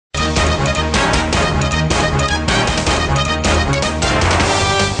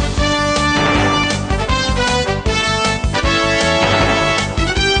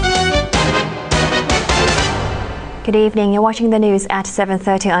Good evening. You're watching the news at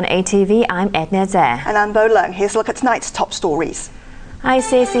 7:30 on ATV. I'm Edna Zeh. And I'm Bo Leung. Here's a look at tonight's top stories.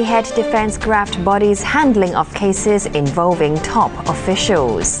 ICAC head defends graft body's handling of cases involving top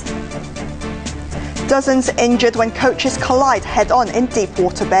officials. Dozens injured when coaches collide head-on in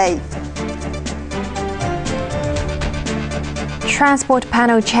Deepwater Bay. Transport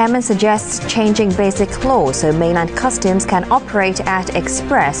Panel chairman suggests changing basic law so mainland customs can operate at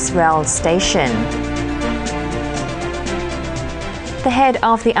express rail station. The head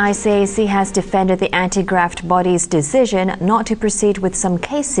of the ICAC has defended the anti-graft body's decision not to proceed with some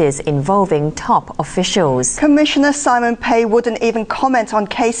cases involving top officials. Commissioner Simon Peh wouldn't even comment on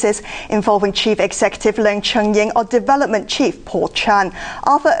cases involving Chief Executive Leung Chun-ying or Development Chief Paul Chan.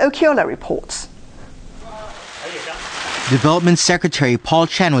 Arthur Okiola reports. Development Secretary Paul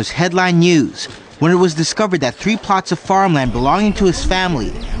Chan was headline news when it was discovered that 3 plots of farmland belonging to his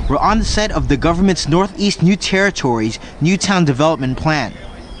family were on the site of the government's Northeast New Territories Newtown Development Plan.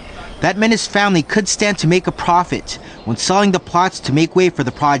 That meant his family could stand to make a profit when selling the plots to make way for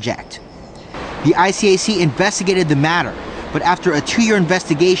the project. The ICAC investigated the matter, but after a 2-year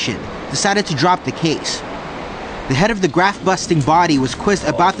investigation, decided to drop the case. The head of the graft-busting body was quizzed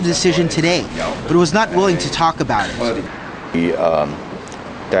about the decision today, but was not willing to talk about it. The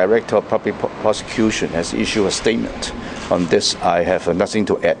Director of Public Prosecution has issued a statement. On this, I have nothing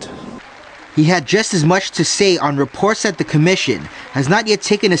to add. He had just as much to say on reports that the Commission has not yet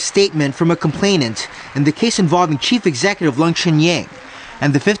taken a statement from a complainant in the case involving Chief Executive Leung Chun-ying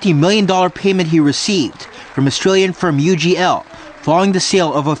and the $50 million payment he received from Australian firm UGL following the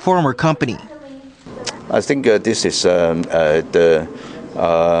sale of a former company. I think this is the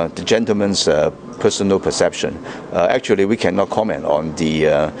gentleman's personal perception. Actually, we cannot comment on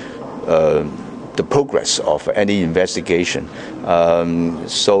the progress of any investigation.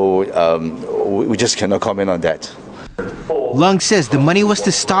 We just cannot comment on that. Leung says the money was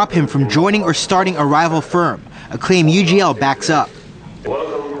to stop him from joining or starting a rival firm, a claim UGL backs up.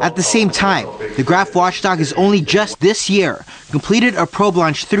 At the same time, the graft watchdog has only just this year completed a probe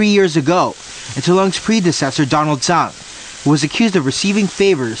launch 3 years ago into Leung's predecessor Donald Tsang, who was accused of receiving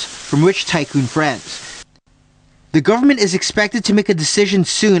favors from rich tycoon friends. The government is expected to make a decision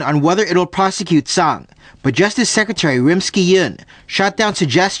soon on whether it will prosecute Tsang, but Justice Secretary Rimsky-Yun shot down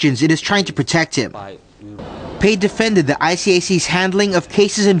suggestions it is trying to protect him. Peh defended the ICAC's handling of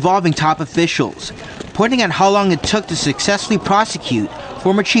cases involving top officials, pointing out how long it took to successfully prosecute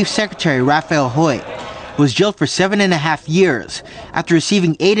former Chief Secretary Raphael Hui, who was jailed for 7.5 years after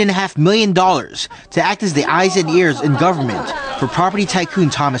receiving $8.5 million to act as the eyes and ears in government for property tycoon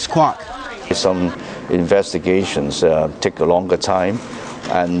Thomas Kwok. Some investigations take a longer time,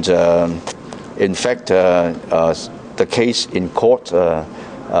 and in fact, the case in court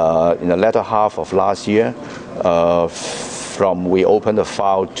in the latter half of last year, from we opened the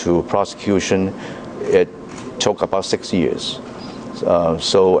file to prosecution, it took about 6 years.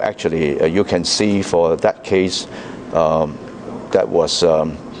 So actually, you can see for that case that was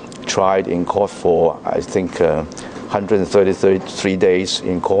tried in court for, I think, 133 days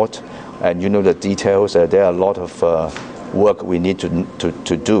in court. And you know the details, there are a lot of work we need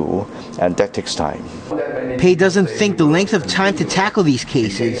to do, and that takes time. Peh doesn't think the length of time to tackle these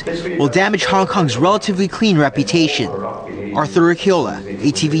cases will damage Hong Kong's relatively clean reputation. Arthur Okiola,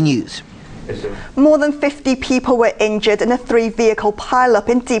 ATV News. More than 50 people were injured in a 3-vehicle pileup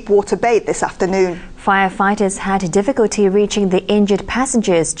in Deepwater Bay this afternoon. Firefighters had difficulty reaching the injured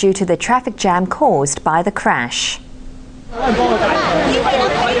passengers due to the traffic jam caused by the crash.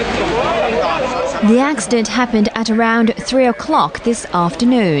 The accident happened at around 3 o'clock this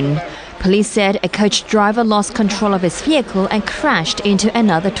afternoon. Police said a coach driver lost control of his vehicle and crashed into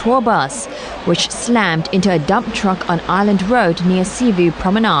another tour bus, which slammed into a dump truck on Island Road near Seaview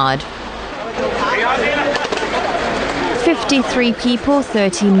Promenade. 53 people,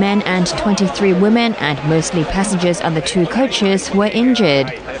 30 men and 23 women, and mostly passengers on the 2 coaches were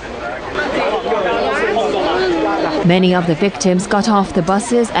injured. Many of the victims got off the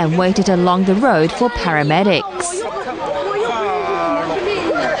buses and waited along the road for paramedics.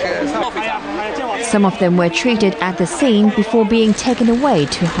 Some of them were treated at the scene before being taken away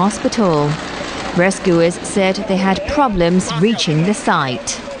to hospital. Rescuers said they had problems reaching the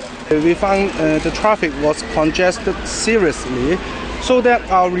site. We found the traffic was congested seriously, so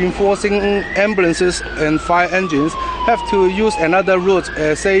that our reinforcing ambulances and fire engines have to use another route,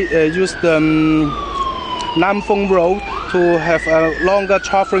 use the Nam Phong Road to have a longer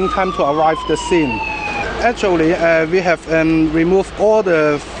traveling time to arrive at the scene. Actually, we have removed all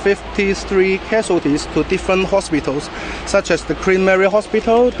the 53 casualties to different hospitals, such as the Queen Mary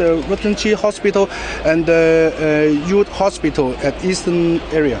Hospital, the Rotenchi Hospital, and the Youth Hospital at Eastern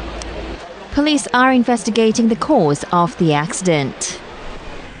area. Police are investigating the cause of the accident.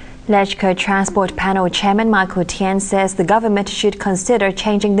 LegCo Transport Panel Chairman Michael Tien says the government should consider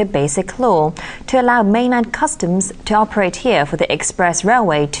changing the basic law to allow mainland customs to operate here for the express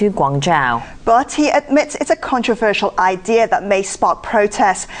railway to Guangzhou. But he admits it's a controversial idea that may spark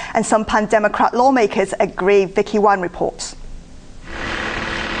protests, and some pan-democrat lawmakers agree. Vicky Wan reports.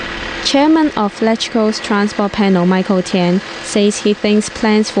 Chairman of LegCo's Transport Panel, Michael Tien, says he thinks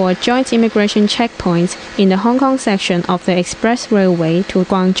plans for a joint immigration checkpoint in the Hong Kong section of the express railway to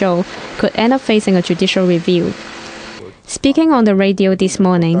Guangzhou could end up facing a judicial review. Speaking on the radio this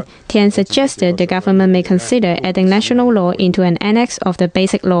morning, Tien suggested the government may consider adding national law into an annex of the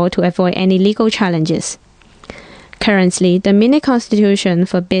basic law to avoid any legal challenges. Currently, the mini-constitution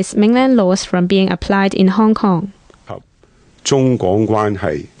forbids mainland laws from being applied in Hong Kong.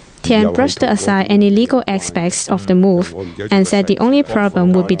 Tien brushed aside any legal aspects of the move and said the only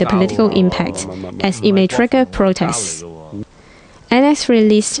problem would be the political impact, as it may trigger protests. Annex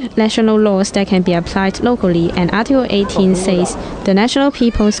released national laws that can be applied locally, and Article 18 says the National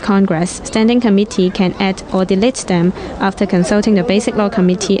People's Congress Standing Committee can add or delete them after consulting the Basic Law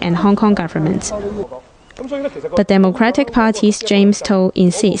Committee and Hong Kong government. But Democratic Party's James Toh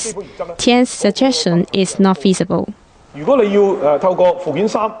insists Tien's suggestion is not feasible. He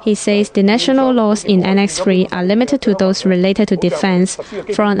says the national laws in Annex 3 are limited to those related to defense,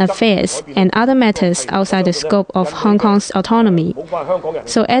 foreign affairs, and other matters outside the scope of Hong Kong's autonomy.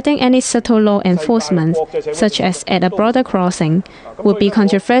 So adding any subtle law enforcement, such as at a border crossing, would be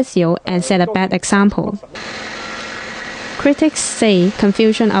controversial and set a bad example. Critics say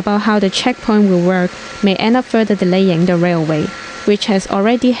confusion about how the checkpoint will work may end up further delaying the railway, which has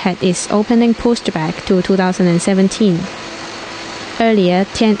already had its opening pushed back to 2017. Earlier,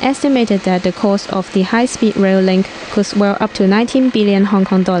 Tien estimated that the cost of the high-speed rail link could swell up to 19 billion Hong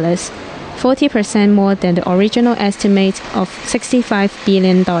Kong dollars, 40% more than the original estimate of $65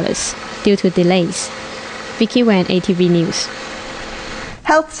 billion due to delays. Vicky Wan, ATV News.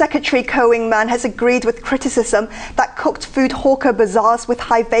 Health Secretary Koh Wing-man has agreed with criticism that cooked food hawker bazaars with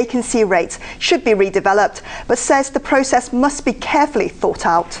high vacancy rates should be redeveloped, but says the process must be carefully thought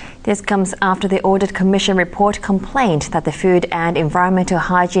out. This comes after the Audit Commissioner report complained that the Food and Environmental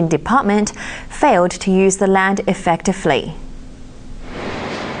Hygiene Department failed to use the land effectively.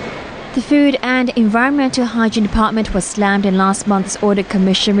 The Food and Environmental Hygiene Department was slammed in last month's Audit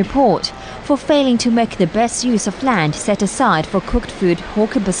Commission report for failing to make the best use of land set aside for cooked food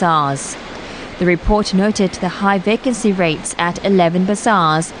hawker bazaars. The report noted the high vacancy rates at 11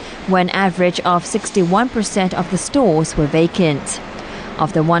 bazaars, when an average of 61% of the stores were vacant.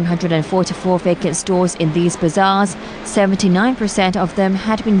 Of the 144 vacant stores in these bazaars, 79% of them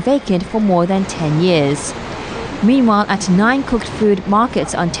had been vacant for more than 10 years. Meanwhile, at 9 cooked food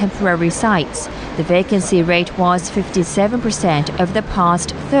markets on temporary sites, the vacancy rate was 57% over the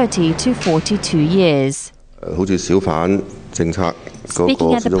past 30 to 42 years.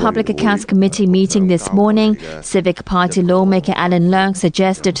 Speaking at the Public Accounts Committee meeting this morning, Civic Party lawmaker Alan Leung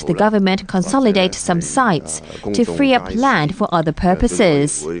suggested the government consolidate some sites to free up land for other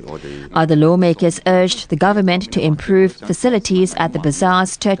purposes. Other lawmakers urged the government to improve facilities at the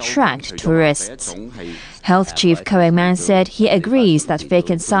bazaars to attract tourists. Health Chief Koh Wing-man said he agrees that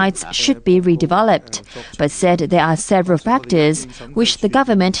vacant sites should be redeveloped, but said there are several factors which the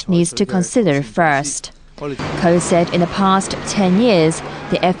government needs to consider first. Koh said in the past 10 years,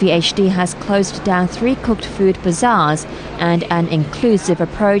 the FEHD has closed down 3 cooked food bazaars and an inclusive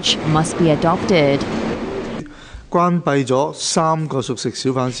approach must be adopted. He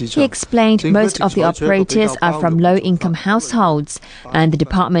explained most of the operators are from low-income households, and the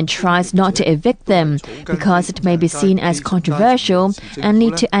department tries not to evict them because it may be seen as controversial and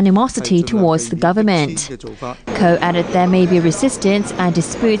lead to animosity towards the government. Koh added there may be resistance and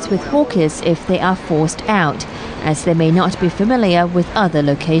disputes with hawkers if they are forced out, as they may not be familiar with other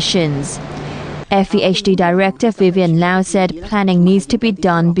locations. FEHD Director Vivian Lau said planning needs to be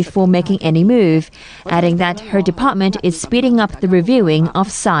done before making any move, adding that her department is speeding up the reviewing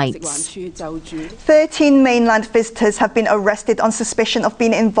of sites. 13 mainland visitors have been arrested on suspicion of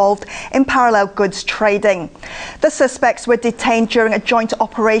being involved in parallel goods trading. The suspects were detained during a joint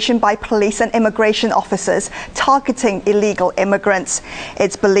operation by police and immigration officers targeting illegal immigrants.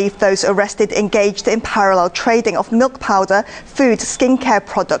 It's believed those arrested engaged in parallel trading of milk powder, food, skincare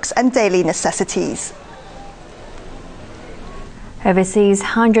products and daily necessities. Overseas,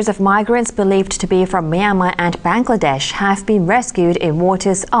 hundreds of migrants believed to be from Myanmar and Bangladesh have been rescued in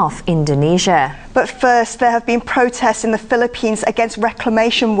waters off Indonesia. But first, there have been protests in the Philippines against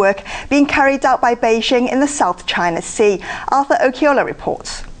reclamation work being carried out by Beijing in the South China Sea. Arthur Okiola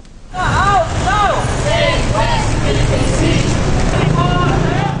reports.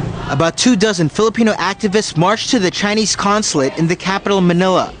 About 24 Filipino activists marched to the Chinese consulate in the capital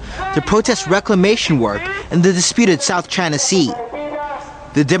Manila to protest reclamation work in the disputed South China Sea.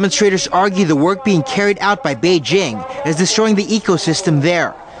 The demonstrators argue the work being carried out by Beijing is destroying the ecosystem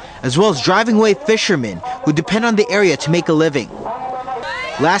there, as well as driving away fishermen who depend on the area to make a living.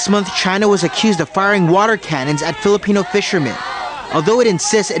 Last month, China was accused of firing water cannons at Filipino fishermen, although it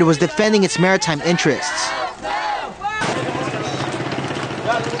insists it was defending its maritime interests.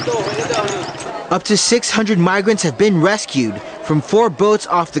 Up to 600 migrants have been rescued from 4 boats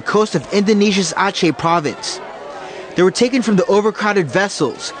off the coast of Indonesia's Aceh province. They were taken from the overcrowded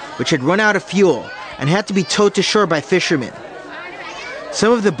vessels, which had run out of fuel and had to be towed to shore by fishermen.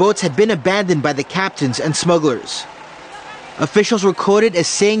 Some of the boats had been abandoned by the captains and smugglers. Officials were quoted as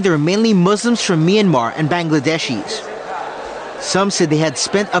saying they were mainly Muslims from Myanmar and Bangladeshis. Some said they had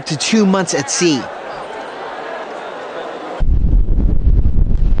spent up to 2 months at sea.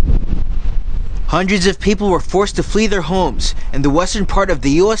 Hundreds of people were forced to flee their homes in the western part of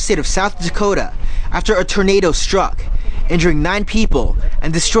the U.S. state of South Dakota after a tornado struck, injuring 9 people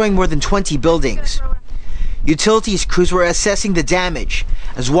and destroying more than 20 buildings. Utilities crews were assessing the damage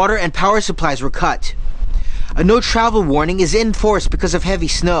as water and power supplies were cut. A no-travel warning is in force because of heavy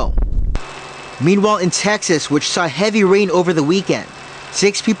snow. Meanwhile, in Texas, which saw heavy rain over the weekend,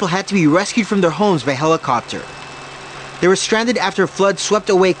 6 people had to be rescued from their homes by helicopter. They were stranded after floods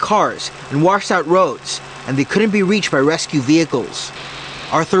swept away cars and washed out roads, and they couldn't be reached by rescue vehicles.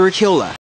 Arthur Akiola,